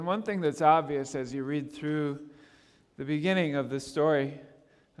One thing that's obvious as you read through the beginning of the story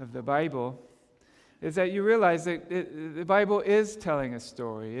of the Bible is that you realize that the Bible is telling a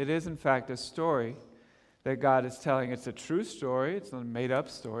story. It is, in fact, a story that God is telling. It's a true story. It's not a made-up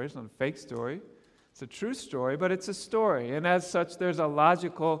story. It's not a fake story. It's a true story, but it's a story. And as such, there's a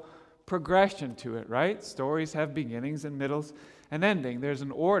logical progression to it, right? Stories have beginnings and middles and ending. There's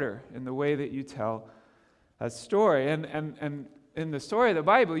an order in the way that you tell a story. And in the story of the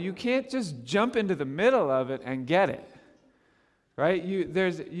Bible, you can't just jump into the middle of it and get it, right?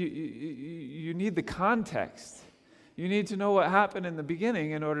 You need the context. You need to know what happened in the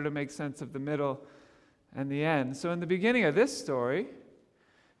beginning in order to make sense of the middle and the end. So in the beginning of this story,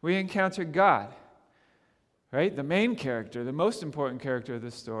 we encounter God, right? The main character, the most important character of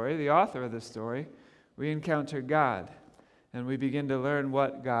the story, the author of the story. We encounter God, and we begin to learn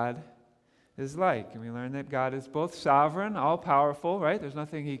what God is like. And we learn that God is both sovereign, all-powerful, right? There's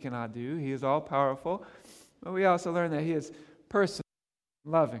nothing he cannot do. He is all-powerful. But we also learn that he is personal,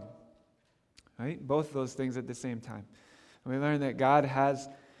 loving, right? Both of those things at the same time. And we learn that God has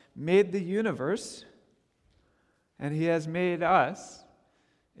made the universe, and he has made us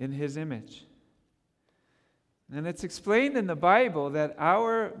in his image. And it's explained in the Bible that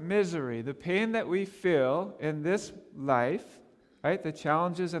our misery, the pain that we feel in this life, right, the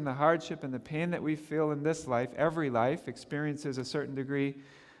challenges and the hardship and the pain that we feel in this life, every life experiences a certain degree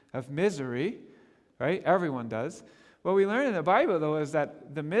of misery, right? Everyone does. What we learn in the Bible, though, is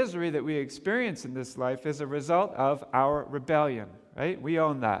that the misery that we experience in this life is a result of our rebellion, right? We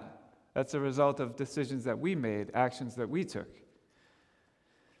own that. That's a result of decisions that we made, actions that we took.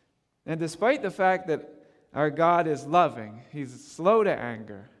 And despite the fact that our God is loving, he's slow to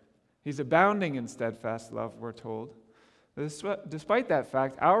anger, he's abounding in steadfast love, we're told. Despite that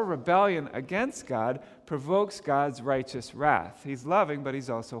fact, our rebellion against God provokes God's righteous wrath. He's loving, but he's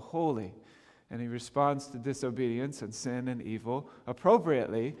also holy. And he responds to disobedience and sin and evil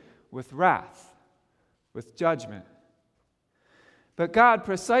appropriately with wrath, with judgment. But God,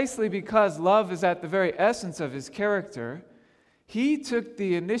 precisely because love is at the very essence of his character, he took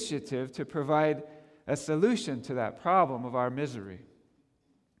the initiative to provide a solution to that problem of our misery.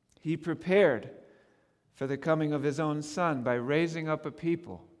 He prepared for the coming of his own Son by raising up a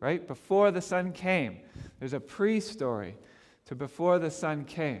people, right? Before the Son came. There's a pre-story to before the Son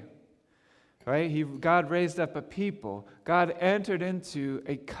came, right? God raised up a people. God entered into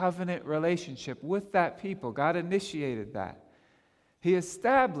a covenant relationship with that people. God initiated that. He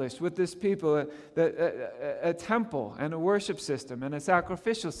established with this people a temple and a worship system and a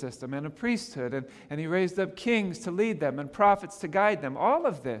sacrificial system and a priesthood, and he raised up kings to lead them and prophets to guide them. All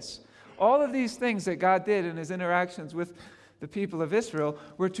of these things that God did in his interactions with the people of Israel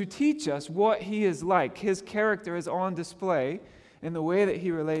were to teach us what he is like. His character is on display in the way that he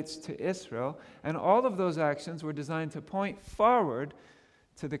relates to Israel, and all of those actions were designed to point forward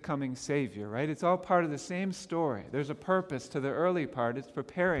to the coming Savior, right? It's all part of the same story. There's a purpose to the early part. It's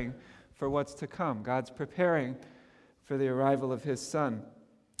preparing for what's to come. God's preparing for the arrival of his Son.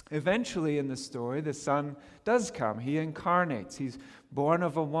 Eventually in the story, the Son does come. He incarnates. He's born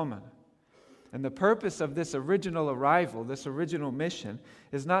of a woman. And the purpose of this original arrival, this original mission,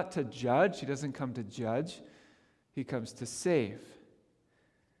 is not to judge. He doesn't come to judge. He comes to save.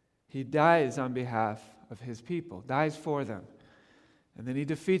 He dies on behalf of his people, dies for them. And then he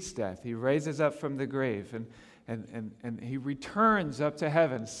defeats death. He raises up from the grave, and he returns up to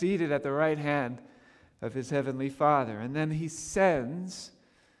heaven, seated at the right hand of his heavenly Father. And then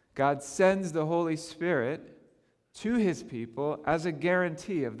God sends the Holy Spirit to his people as a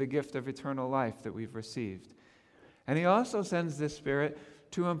guarantee of the gift of eternal life that we've received. And he also sends the Spirit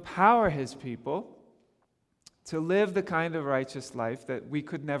to empower his people to live the kind of righteous life that we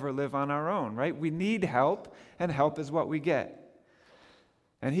could never live on our own, right? We need help, and help is what we get.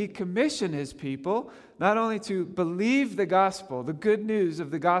 And he commissioned his people not only to believe the gospel, the good news of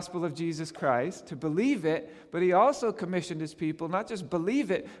the gospel of Jesus Christ, to believe it, but he also commissioned his people not just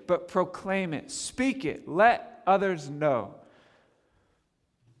believe it, but proclaim it, speak it, let others know,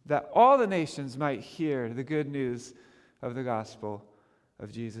 that all the nations might hear the good news of the gospel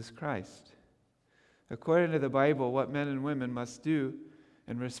of Jesus Christ. According to the Bible, what men and women must do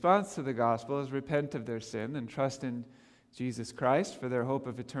in response to the gospel is repent of their sin and trust in Jesus Christ for their hope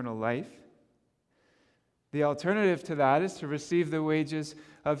of eternal life. The alternative to that is to receive the wages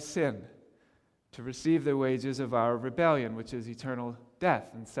of sin, to receive the wages of our rebellion, which is eternal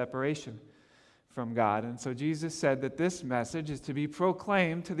death and separation from God. And so Jesus said that this message is to be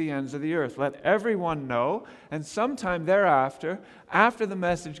proclaimed to the ends of the earth. Let everyone know, and sometime thereafter, after the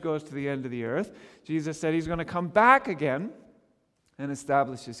message goes to the end of the earth, Jesus said he's going to come back again, and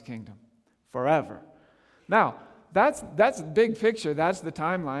establish his kingdom forever. Now, that's the big picture. That's the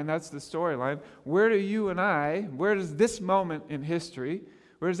timeline. That's the storyline. Where does this moment in history,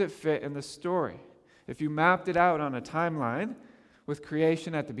 where does it fit in the story? If you mapped it out on a timeline with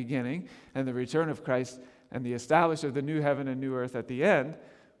creation at the beginning and the return of Christ and the establishment of the new heaven and new earth at the end,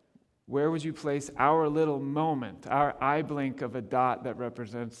 where would you place our little moment, our eye blink of a dot that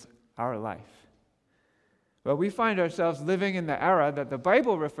represents our life? Well, we find ourselves living in the era that the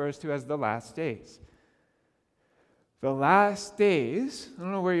Bible refers to as the last days. The last days, I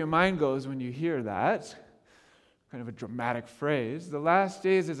don't know where your mind goes when you hear that, kind of a dramatic phrase. The last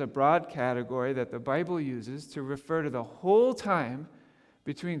days is a broad category that the Bible uses to refer to the whole time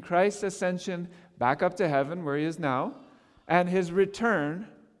between Christ's ascension back up to heaven, where he is now, and his return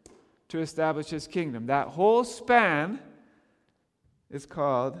to establish his kingdom. That whole span is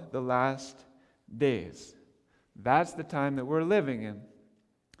called the last days. That's the time that we're living in.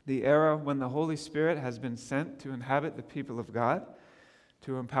 The era when the Holy Spirit has been sent to inhabit the people of God,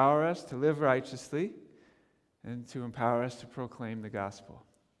 to empower us to live righteously, and to empower us to proclaim the gospel.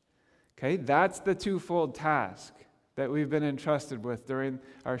 Okay, that's the twofold task that we've been entrusted with during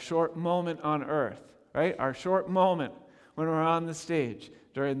our short moment on earth, right? Our short moment when we're on the stage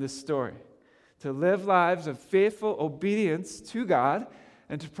during this story. To live lives of faithful obedience to God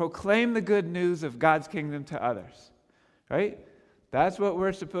and to proclaim the good news of God's kingdom to others, right? That's what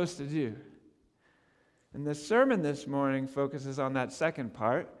we're supposed to do. And the sermon this morning focuses on that second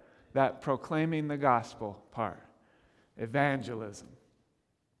part, that proclaiming the gospel part, evangelism.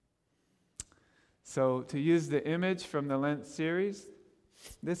 So to use the image from the Lent series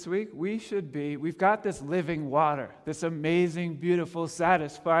this week, we've got this living water, this amazing, beautiful,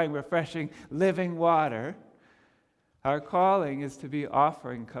 satisfying, refreshing, living water. Our calling is to be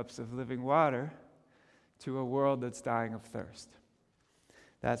offering cups of living water to a world that's dying of thirst.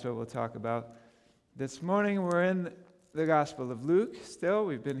 That's what we'll talk about this morning. We're in the Gospel of Luke still.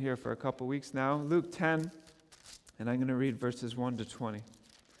 We've been here for a couple weeks now. Luke 10, and I'm going to read verses 1 to 20.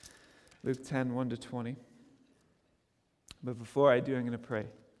 Luke 10, 1 to 20. But before I do, I'm going to pray.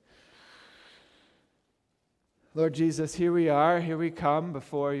 Lord Jesus, here we are. Here we come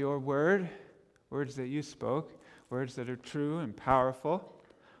before your word, words that you spoke, words that are true and powerful,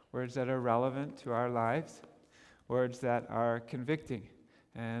 words that are relevant to our lives, words that are convicting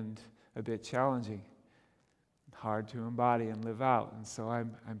and a bit challenging, hard to embody and live out. And so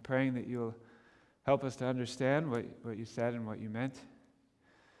I'm praying that you'll help us to understand what you said and what you meant.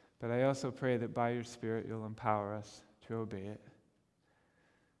 But I also pray that by your Spirit you'll empower us to obey it.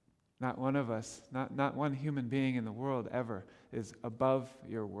 Not one of us, not one human being in the world ever is above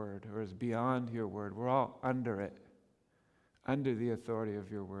your word or is beyond your word. We're all under it, under the authority of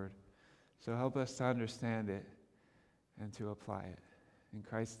your word. So help us to understand it and to apply it. In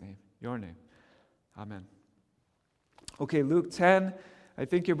Christ's name, your name. Amen. Okay, Luke 10. I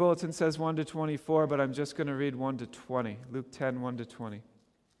think your bulletin says 1 to 24, but I'm just going to read 1 to 20. Luke 10, 1 to 20.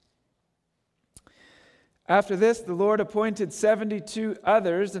 After this, the Lord appointed 72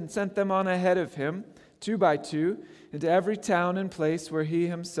 others and sent them on ahead of him, 2 by 2, into every town and place where he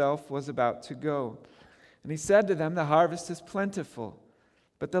himself was about to go. And he said to them, the harvest is plentiful,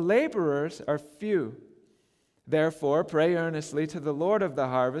 but the laborers are few. Therefore, pray earnestly to the Lord of the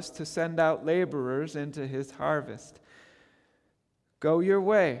harvest to send out laborers into his harvest. Go your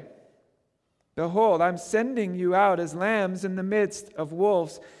way. Behold, I'm sending you out as lambs in the midst of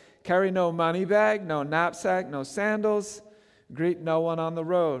wolves. Carry no money bag, no knapsack, no sandals. Greet no one on the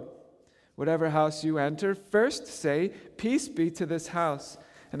road. Whatever house you enter, first say, peace be to this house.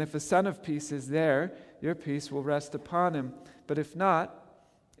 And if a son of peace is there, your peace will rest upon him. But if not,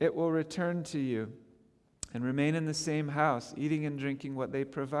 it will return to you. And remain in the same house, eating and drinking what they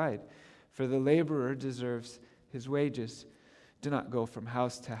provide. For the laborer deserves his wages. Do not go from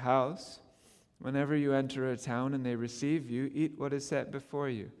house to house. Whenever you enter a town and they receive you, eat what is set before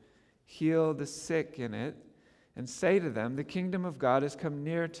you. Heal the sick in it, and say to them, the kingdom of God has come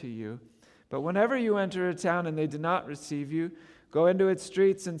near to you. But whenever you enter a town and they do not receive you, go into its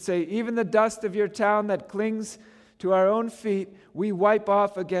streets and say, even the dust of your town that clings to our own feet, we wipe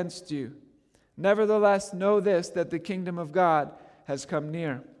off against you. Nevertheless, know this, that the kingdom of God has come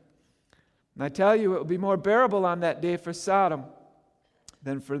near. And I tell you, it will be more bearable on that day for Sodom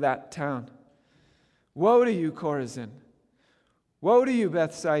than for that town. Woe to you, Chorazin! Woe to you,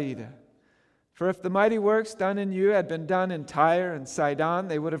 Bethsaida! For if the mighty works done in you had been done in Tyre and Sidon,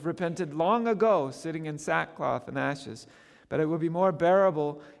 they would have repented long ago, sitting in sackcloth and ashes. But it will be more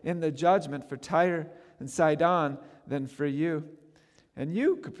bearable in the judgment for Tyre and Sidon than for you. And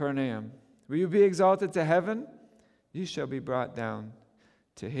you, Capernaum, will you be exalted to heaven? you shall be brought down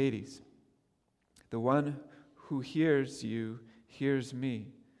to Hades. The one who hears you hears me,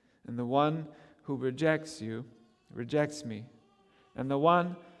 and the one who rejects you rejects me, and the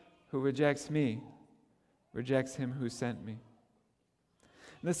one who rejects me rejects him who sent me."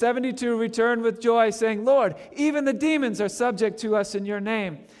 And the 72 returned with joy, saying, "Lord, even the demons are subject to us in your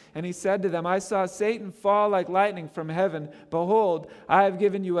name." And he said to them, "I saw Satan fall like lightning from heaven. Behold, I have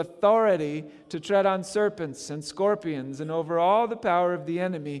given you authority to tread on serpents and scorpions and over all the power of the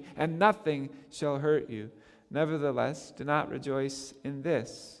enemy, and nothing shall hurt you. Nevertheless, do not rejoice in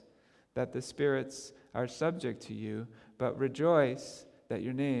this, that the spirits are subject to you, but rejoice that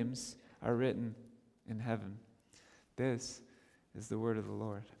your names are written in heaven." This is the word of the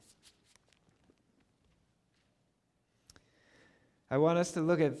Lord. I want us to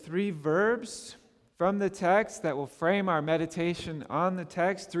look at 3 verbs from the text that will frame our meditation on the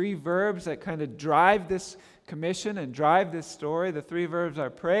text. 3 verbs that kind of drive this commission and drive this story. The 3 verbs are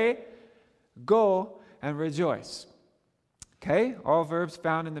pray, go, and rejoice. Okay? All verbs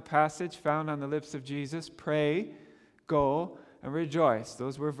found in the passage, found on the lips of Jesus. Pray, go, and rejoice.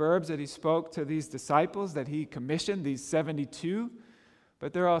 Those were verbs that he spoke to these disciples, that he commissioned, these 72.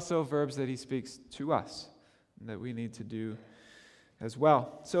 But they're also verbs that he speaks to us, and that we need to do as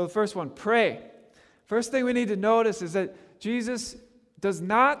well. So the first one, pray. First thing we need to notice is that Jesus does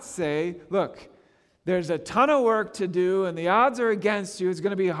not say, look, there's a ton of work to do and the odds are against you. It's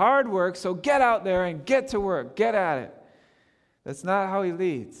going to be hard work, so get out there and get to work. Get at it. That's not how he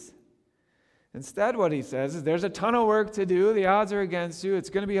leads. Instead, what he says is there's a ton of work to do. The odds are against you. It's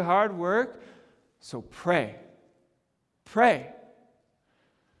going to be hard work, so pray. Pray.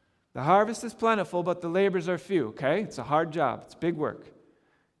 The harvest is plentiful, but the labors are few, okay? It's a hard job. It's big work.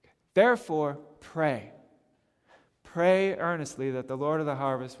 Therefore, pray. Pray earnestly that the Lord of the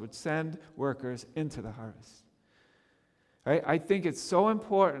harvest would send workers into the harvest. Right? I think it's so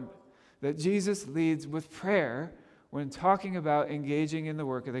important that Jesus leads with prayer when talking about engaging in the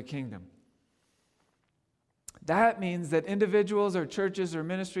work of the kingdom. That means that individuals or churches or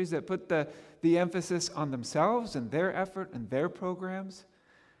ministries that put the emphasis on themselves and their effort and their programs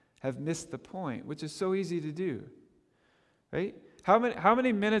have missed the point, which is so easy to do. Right? How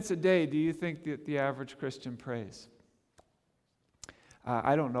many minutes a day do you think that the average Christian prays?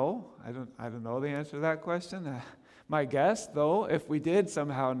 I don't know. I don't know the answer to that question. My guess, though, if we did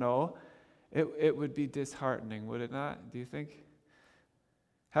somehow know, it would be disheartening, would it not? Do you think?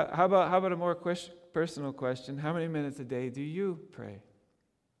 How about a more personal question? How many minutes a day do you pray?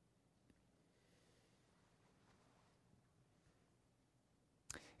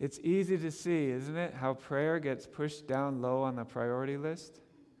 It's easy to see, isn't it, how prayer gets pushed down low on the priority list?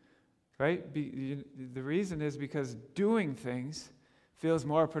 Right? The reason is because doing things feels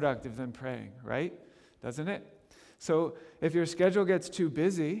more productive than praying, right? Doesn't it? So if your schedule gets too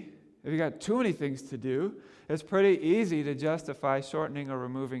busy, if you got too many things to do, it's pretty easy to justify shortening or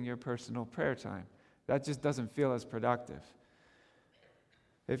removing your personal prayer time. That just doesn't feel as productive.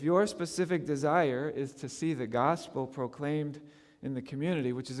 If your specific desire is to see the gospel proclaimed in the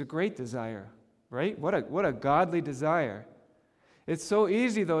community, which is a great desire, right? What a godly desire. It's so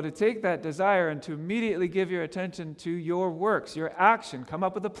easy, though, to take that desire and to immediately give your attention to your works, your action. Come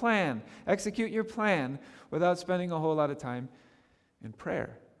up with a plan. Execute your plan without spending a whole lot of time in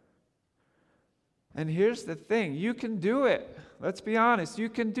prayer. And here's the thing. You can do it. Let's be honest. You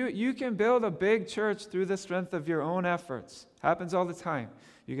can do it. You can build a big church through the strength of your own efforts. Happens all the time.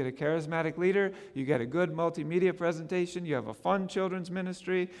 You get a charismatic leader, you get a good multimedia presentation, you have a fun children's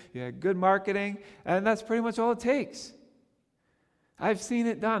ministry, you have good marketing, and that's pretty much all it takes. I've seen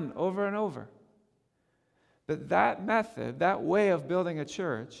it done over and over. But that method, that way of building a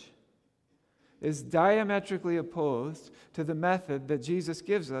church, is diametrically opposed to the method that Jesus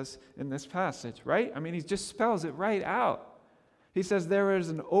gives us in this passage, right? I mean, he just spells it right out. He says, there is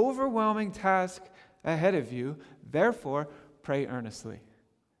an overwhelming task ahead of you, therefore pray earnestly.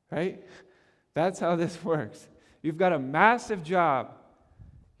 Right? That's how this works. You've got a massive job.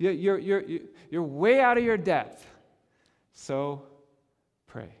 You're way out of your depth. So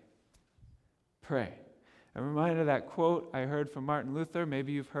pray. Pray. I'm reminded of that quote I heard from Martin Luther.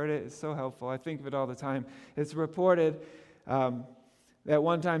 Maybe you've heard it. It's so helpful. I think of it all the time. It's reported that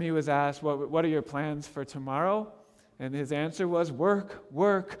one time he was asked, what are your plans for tomorrow? And his answer was, work,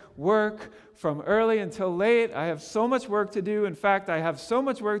 work, work, from early until late. I have so much work to do. In fact, I have so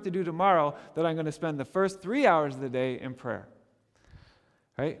much work to do tomorrow that I'm going to spend the first 3 hours of the day in prayer.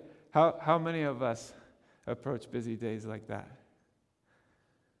 Right? How many of us approach busy days like that?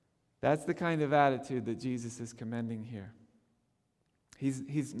 That's the kind of attitude that Jesus is commending here.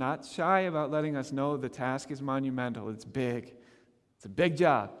 He's not shy about letting us know the task is monumental. It's big. It's a big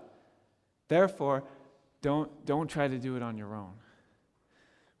job. Therefore, don't try to do it on your own.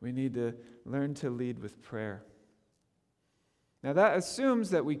 We need to learn to lead with prayer. Now that assumes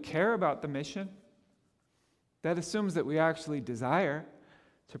that we care about the mission. That assumes that we actually desire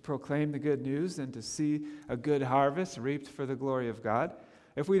to proclaim the good news and to see a good harvest reaped for the glory of God.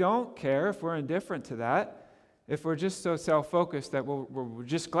 If we don't care, if we're indifferent to that, if we're just so self-focused that we're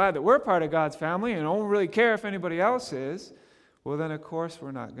just glad that we're part of God's family and don't really care if anybody else is, well then of course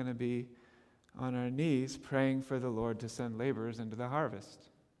we're not going to be on our knees praying for the Lord to send laborers into the harvest.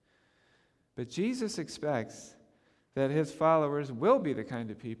 But Jesus expects that his followers will be the kind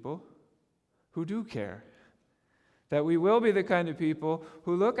of people who do care. That we will be the kind of people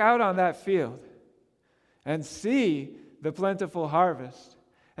who look out on that field and see the plentiful harvest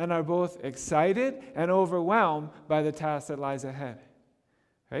and are both excited and overwhelmed by the task that lies ahead.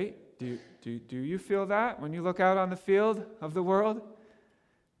 Right? Do you feel that when you look out on the field of the world?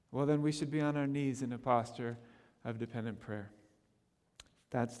 Well, then we should be on our knees in a posture of dependent prayer.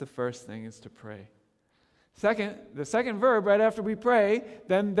 That's the first thing, is to pray. Second, the second verb right after we pray,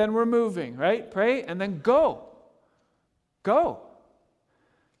 then we're moving, right? Pray and then go. Go.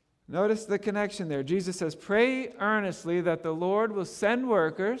 Notice the connection there. Jesus says, pray earnestly that the Lord will send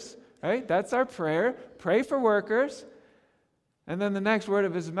workers, right? That's our prayer. Pray for workers. And then the next word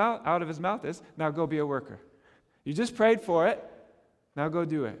out of his mouth is, now go be a worker. You just prayed for it. Now go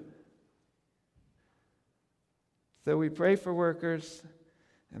do it. So we pray for workers,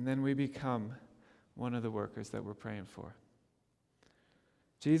 and then we become one of the workers that we're praying for.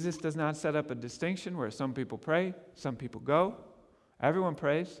 Jesus does not set up a distinction where some people pray, some people go. Everyone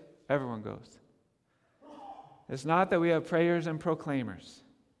prays, everyone goes. It's not that we have prayers and proclaimers.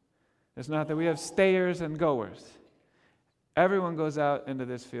 It's not that we have stayers and goers. Everyone goes out into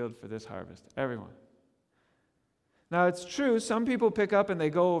this field for this harvest. Everyone. Now, it's true, some people pick up and they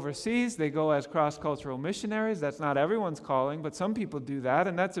go overseas. They go as cross-cultural missionaries. That's not everyone's calling, but some people do that,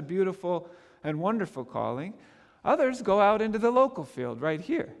 and that's a beautiful and wonderful calling. Others go out into the local field right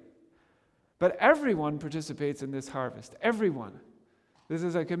here. But everyone participates in this harvest. Everyone. This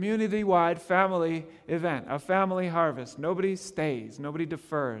is a community-wide family event, a family harvest. Nobody stays. Nobody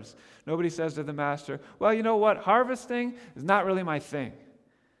defers. Nobody says to the master, well, you know what? Harvesting is not really my thing.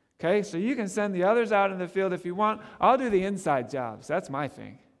 Okay, so you can send the others out in the field if you want. I'll do the inside jobs. That's my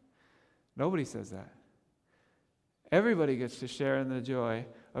thing. Nobody says that. Everybody gets to share in the joy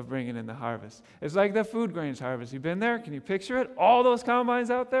of bringing in the harvest. It's like the food grains harvest. You've been there? Can you picture it? All those combines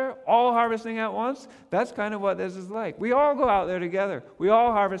out there, all harvesting at once. That's kind of what this is like. We all go out there together. We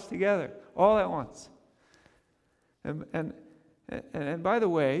all harvest together, all at once. And by the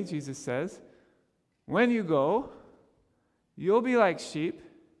way, Jesus says, when you go, you'll be like sheep,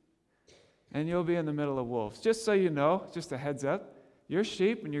 and you'll be in the middle of wolves. Just so you know, just a heads up, you're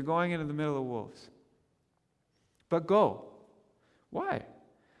sheep and you're going into the middle of wolves. But go. Why?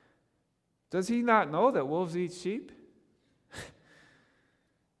 Does he not know that wolves eat sheep?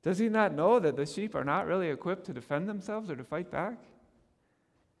 Does he not know that the sheep are not really equipped to defend themselves or to fight back?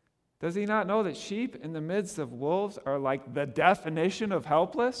 Does he not know that sheep in the midst of wolves are like the definition of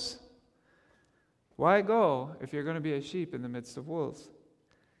helpless? Why go if you're going to be a sheep in the midst of wolves?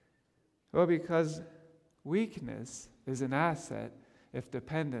 Well, because weakness is an asset if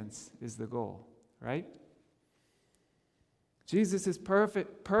dependence is the goal, right? Jesus is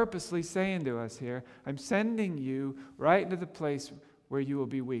purposely saying to us here, I'm sending you right into the place where you will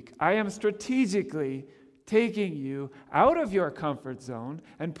be weak. I am strategically taking you out of your comfort zone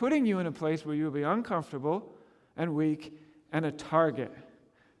and putting you in a place where you will be uncomfortable and weak and a target.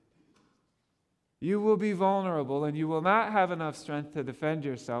 You will be vulnerable and you will not have enough strength to defend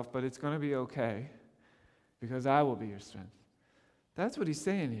yourself, but it's going to be okay because I will be your strength. That's what he's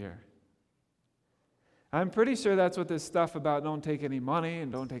saying here. I'm pretty sure that's what this stuff about don't take any money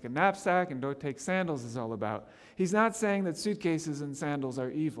and don't take a knapsack and don't take sandals is all about. He's not saying that suitcases and sandals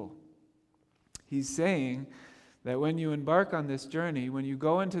are evil. He's saying that when you embark on this journey, when you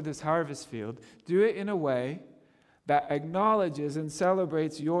go into this harvest field, do it in a way that acknowledges and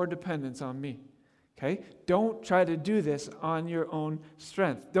celebrates your dependence on me. Okay? Don't try to do this on your own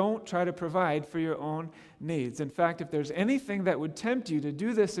strength. Don't try to provide for your own needs. In fact, if there's anything that would tempt you to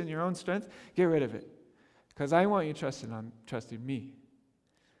do this in your own strength, get rid of it. Because I want you trusting me.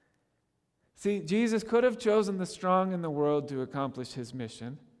 See, Jesus could have chosen the strong in the world to accomplish his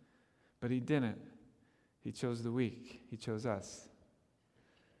mission, but he didn't. He chose the weak. He chose us.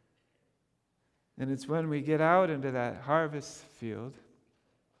 And it's when we get out into that harvest field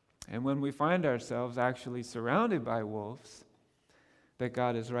and when we find ourselves actually surrounded by wolves that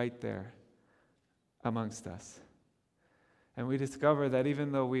God is right there amongst us. And we discover that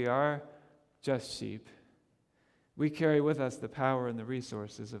even though we are just sheep, we carry with us the power and the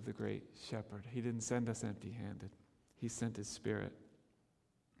resources of the great shepherd. He didn't send us empty-handed. He sent his Spirit.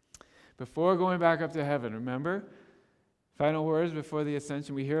 Before going back up to heaven, remember? Final words before the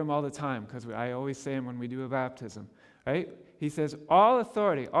ascension, we hear them all the time because I always say them when we do a baptism, right? He says, all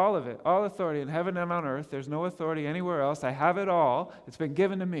authority, all of it, all authority in heaven and on earth. There's no authority anywhere else. I have it all. It's been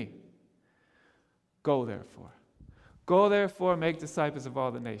given to me. Go, therefore. Go, therefore, make disciples of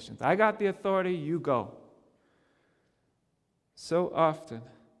all the nations. I got the authority, you go. So often,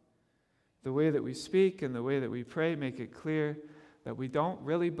 the way that we speak and the way that we pray make it clear that we don't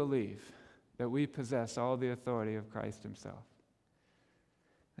really believe that we possess all the authority of Christ himself.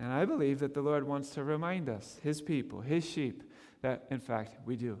 And I believe that the Lord wants to remind us, his people, his sheep, that in fact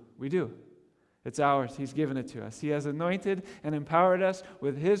we do. We do. It's ours. He's given it to us. He has anointed and empowered us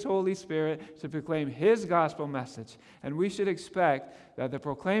with his Holy Spirit to proclaim his gospel message. And we should expect that the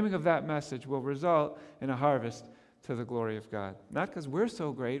proclaiming of that message will result in a harvest to the glory of God. Not because we're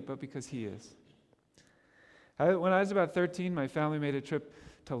so great, but because he is. When I was about 13, my family made a trip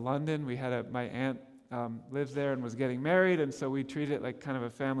to London. We had my aunt lives there and was getting married, and so we treated it like kind of a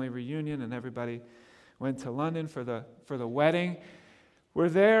family reunion, and everybody went to London for the wedding. We're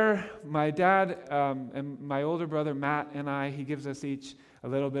there, my dad and my older brother Matt and I, he gives us each a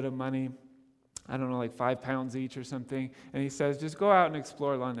little bit of money, I don't know, like £5 each or something, and he says, just go out and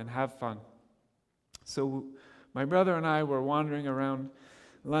explore London, have fun. So my brother and I were wandering around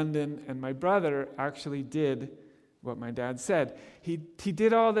London, and my brother actually did what my dad said. He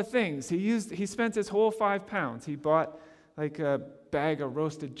did all the things. He spent his whole £5. He bought like a bag of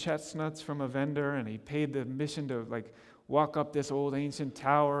roasted chestnuts from a vendor, and he paid the admission to like walk up this old ancient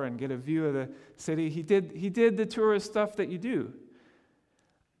tower and get a view of the city. He did the tourist stuff that you do.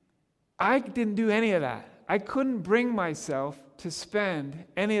 I didn't do any of that. I couldn't bring myself to spend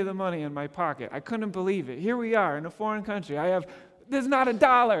any of the money in my pocket. I couldn't believe it. Here we are in a foreign country. This is not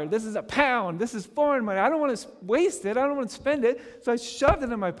 $1. This is £1. This is foreign money. I don't want to waste it. I don't want to spend it. So I shoved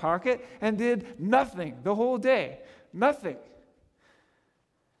it in my pocket and did nothing the whole day. Nothing.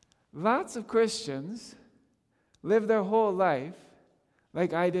 Lots of Christians live their whole life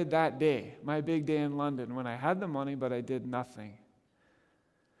like I did that day, my big day in London, when I had the money but I did nothing.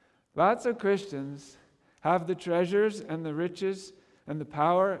 Lots of Christians have the treasures and the riches and the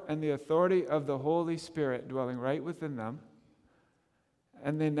power and the authority of the Holy Spirit dwelling right within them,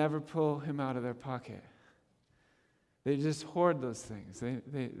 and they never pull him out of their pocket. They just hoard those things.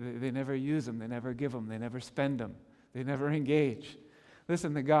 They never use them. They never give them. They never spend them. They never engage.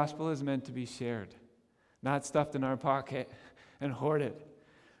 Listen, the gospel is meant to be shared, not stuffed in our pocket and hoarded,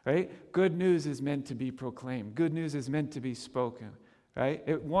 right? Good news is meant to be proclaimed. Good news is meant to be spoken, right?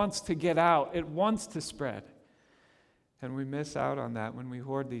 It wants to get out. It wants to spread. And we miss out on that when we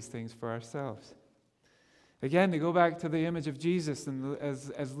hoard these things for ourselves. Again, to go back to the image of Jesus and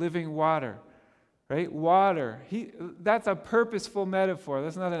as living water, right? Water, that's a purposeful metaphor.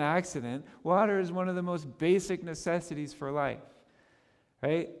 That's not an accident. Water is one of the most basic necessities for life,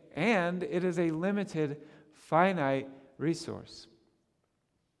 right? And it is a limited, finite resource.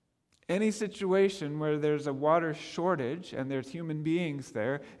 Any situation where there's a water shortage and there's human beings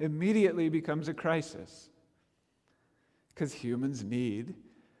there immediately becomes a crisis, because humans need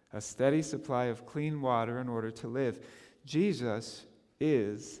a steady supply of clean water in order to live. Jesus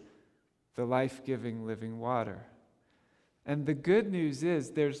is the life-giving living water. And the good news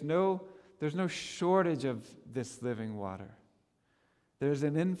is there's no shortage of this living water. There's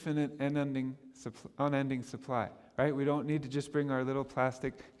an infinite and unending supply, right? We don't need to just bring our little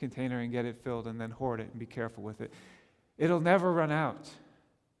plastic container and get it filled and then hoard it and be careful with it. It'll never run out.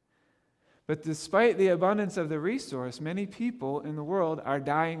 But despite the abundance of the resource, many people in the world are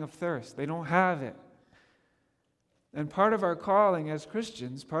dying of thirst. They don't have it. And part of our calling as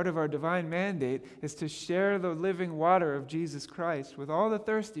Christians, part of our divine mandate, is to share the living water of Jesus Christ with all the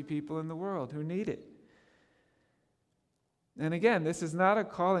thirsty people in the world who need it. And again, this is not a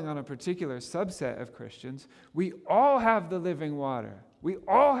calling on a particular subset of Christians. We all have the living water. We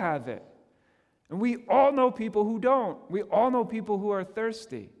all have it. And we all know people who don't. We all know people who are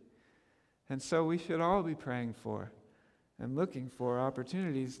thirsty. And so we should all be praying for and looking for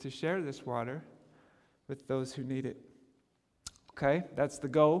opportunities to share this water with those who need it. Okay, that's the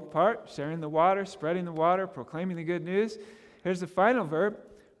go part, sharing the water, spreading the water, proclaiming the good news. Here's the final verb,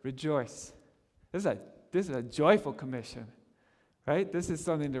 rejoice. This is a joyful commission, right? This is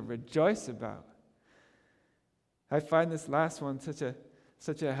something to rejoice about. I find this last one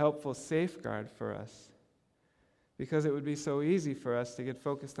such a helpful safeguard for us. because it would be so easy for us to get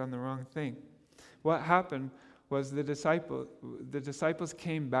focused on the wrong thing. What happened was the disciples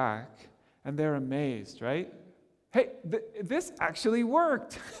came back, and they're amazed, right? Hey, this actually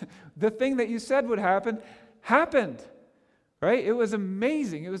worked. The thing that you said would happen, happened, right? It was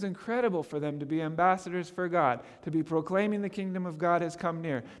amazing. It was incredible for them to be ambassadors for God, to be proclaiming the kingdom of God has come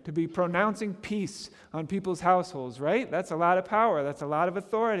near, to be pronouncing peace on people's households, right? That's a lot of power. That's a lot of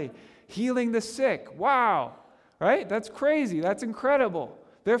authority. Healing the sick. Wow, right? That's crazy. That's incredible.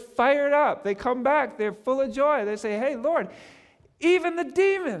 They're fired up. They come back. They're full of joy. They say, hey, Lord, even the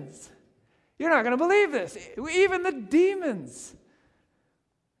demons, you're not going to believe this. Even the demons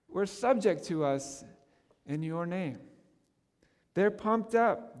were subject to us in your name. They're pumped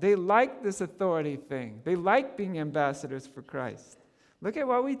up. They like this authority thing. They like being ambassadors for Christ. Look at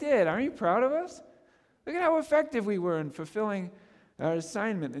what we did. Aren't you proud of us? Look at how effective we were in fulfilling our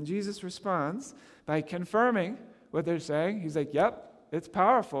assignment. And Jesus responds by confirming what they're saying. He's like, yep, it's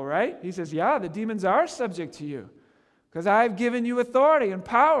powerful, right? He says, yeah, the demons are subject to you, because I've given you authority and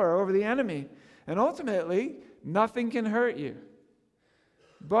power over the enemy. And ultimately, nothing can hurt you.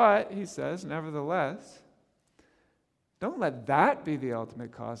 But, he says, nevertheless, don't let that be the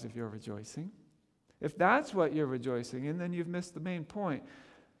ultimate cause of your rejoicing. If that's what you're rejoicing in, then you've missed the main point.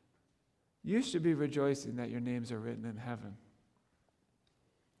 You should be rejoicing that your names are written in heaven.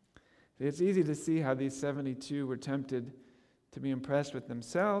 It's easy to see how these 72 were tempted to be impressed with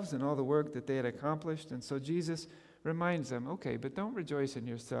themselves and all the work that they had accomplished. And so Jesus reminds them, okay, but don't rejoice in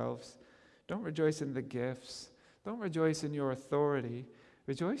yourselves. Don't rejoice in the gifts. Don't rejoice in your authority.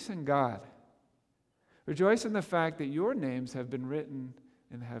 Rejoice in God. Rejoice in the fact that your names have been written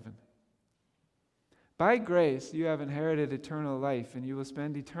in heaven. By grace, you have inherited eternal life, and you will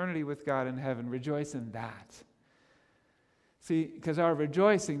spend eternity with God in heaven. Rejoice in that. See, because our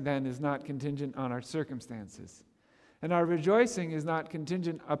rejoicing then is not contingent on our circumstances. And our rejoicing is not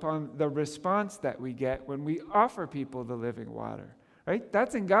contingent upon the response that we get when we offer people the living water. Right?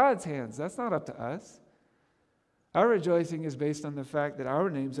 That's in God's hands. That's not up to us. Our rejoicing is based on the fact that our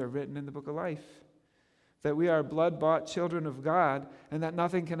names are written in the book of life, that we are blood-bought children of God, and that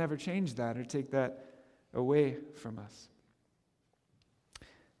nothing can ever change that or take that away from us.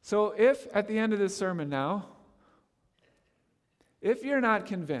 So if at the end of this sermon now, if you're not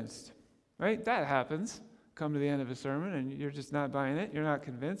convinced, right, that happens, come to the end of a sermon and you're just not buying it, you're not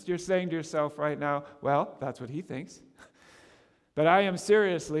convinced, you're saying to yourself right now, well, that's what he thinks. But I am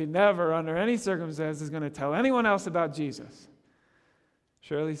seriously never under any circumstances going to tell anyone else about Jesus.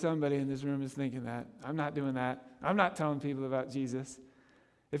 Surely somebody in this room is thinking that. I'm not doing that. I'm not telling people about Jesus.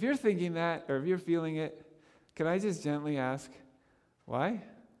 If you're thinking that, or if you're feeling it, can I just gently ask, why?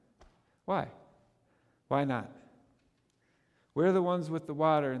 Why? Why not? We're the ones with the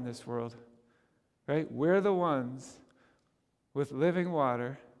water in this world, right? We're the ones with living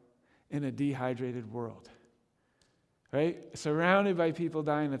water in a dehydrated world, right? Surrounded by people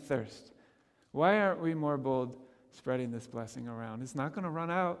dying of thirst. Why aren't we more bold spreading this blessing around? It's not going to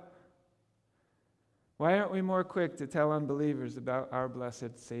run out. Why aren't we more quick to tell unbelievers about our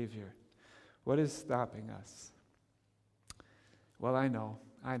blessed Savior? What is stopping us? Well, I know.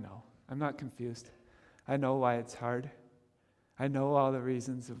 I'm not confused. I know why it's hard. I know all the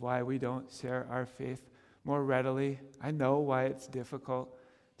reasons of why we don't share our faith more readily. I know why it's difficult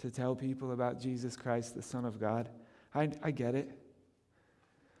to tell people about Jesus Christ, the Son of God. I get it.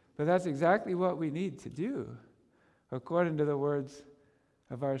 But that's exactly what we need to do, according to the words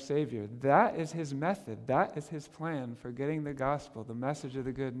of our Savior. That is his method. That is his plan for getting the gospel, the message of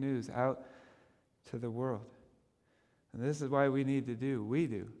the good news, out to the world. And this is why we need to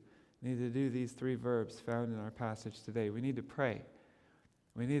do these three verbs found in our passage today. We need to pray.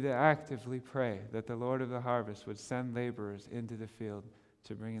 We need to actively pray that the Lord of the harvest would send laborers into the field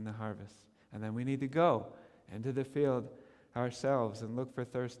to bring in the harvest. And then we need to go into the field ourselves and look for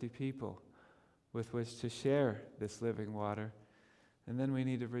thirsty people with which to share this living water. And then we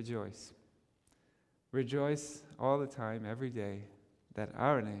need to rejoice. Rejoice all the time, every day, that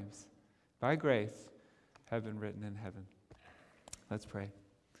our names, by grace, have been written in heaven. Let's pray.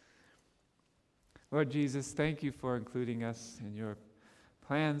 Lord Jesus, thank you for including us in your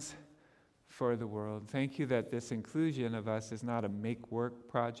plans for the world. Thank you that this inclusion of us is not a make-work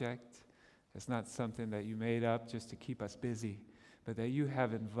project. It's not something that you made up just to keep us busy, but that you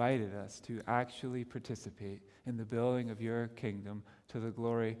have invited us to actually participate in the building of your kingdom to the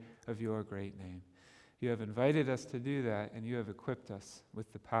glory of your great name. You have invited us to do that, and you have equipped us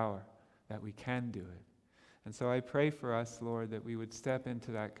with the power that we can do it. And so I pray for us, Lord, that we would step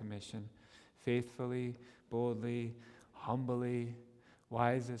into that commission faithfully, boldly, humbly,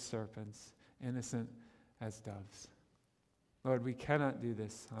 wise as serpents, innocent as doves. Lord, we cannot do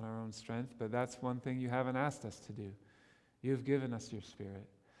this on our own strength, but that's one thing you haven't asked us to do. You've given us your Spirit,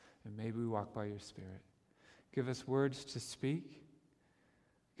 and may we walk by your Spirit. Give us words to speak.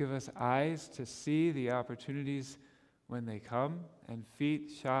 Give us eyes to see the opportunities when they come, and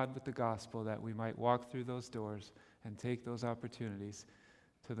feet shod with the gospel that we might walk through those doors and take those opportunities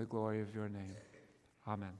to the glory of your name. Amen.